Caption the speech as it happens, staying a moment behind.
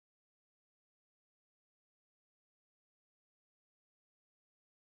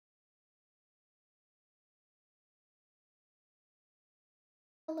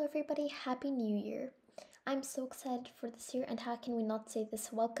Hello everybody, Happy New Year. I'm so excited for this year, and how can we not say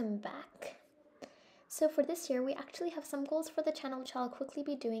this? Welcome back. So for this year, we actually have some goals for the channel which I'll quickly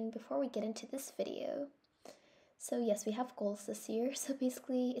be doing before we get into this video. So yes, we have goals this year. So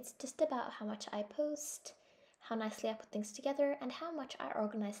basically, it's just about how much I post, how nicely I put things together, and how much I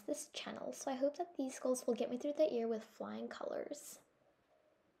organize this channel. So I hope that these goals will get me through the year with flying colors.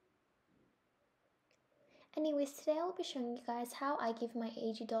 Anyways, today I'll be showing you guys how I give my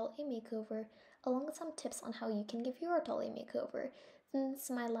AG doll a makeover, along with some tips on how you can give your doll a makeover. Since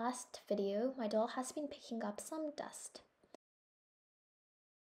my last video, my doll has been picking up some dust.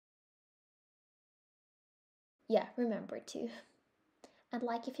 Yeah, remember to. And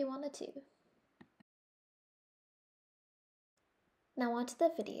like if you wanted to. Now on to the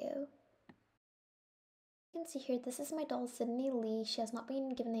video. You can see here, this is my doll Sydney Lee. She has not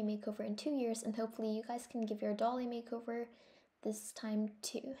been given a makeover in 2 years, and hopefully you guys can give your doll a makeover this time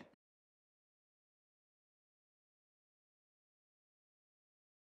too.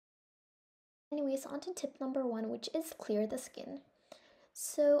 Anyways, on to tip number 1, which is clear the skin.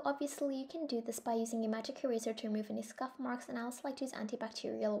 So obviously you can do this by using a magic eraser to remove any scuff marks, and I also like to use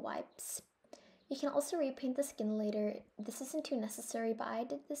antibacterial wipes. You can also repaint the skin later. This isn't too necessary, but I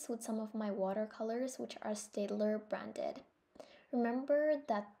did this with some of my watercolors, which are Staedtler branded. Remember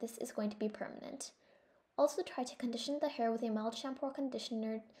that this is going to be permanent. Also try to condition the hair with a mild shampoo or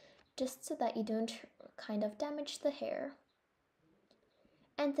conditioner, just so that you don't kind of damage the hair.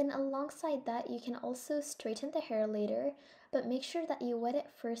 And then alongside that, you can also straighten the hair later, but make sure that you wet it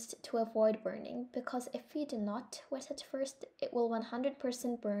first to avoid burning, because if you do not wet it first, it will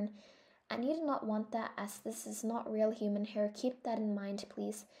 100% burn, and you do not want that, as this is not real human hair. Keep that in mind,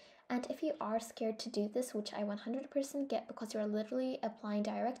 please. And if you are scared to do this, which I 100% get because you're literally applying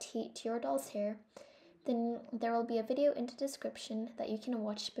direct heat to your doll's hair, then there will be a video in the description that you can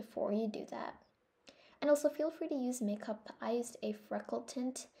watch before you do that. And also feel free to use makeup. I used a freckle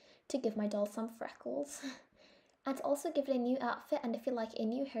tint to give my doll some freckles. And also give it a new outfit and if you like a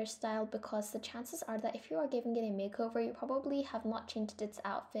new hairstyle, because the chances are that if you are giving it a makeover, you probably have not changed its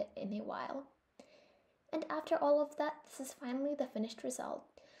outfit in a while. And after all of that, this is finally the finished result.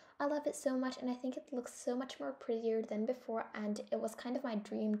 I love it so much, and I think it looks so much more prettier than before, and it was kind of my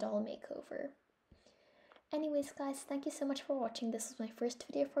dream doll makeover. Anyways guys, thank you so much for watching. This was my first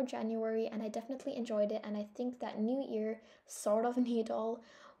video for January, and I definitely enjoyed it, and I think that New Year, sort of new doll,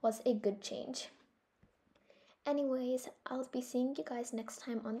 was a good change. Anyways, I'll be seeing you guys next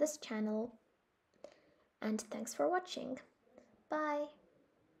time on this channel, and thanks for watching. Bye!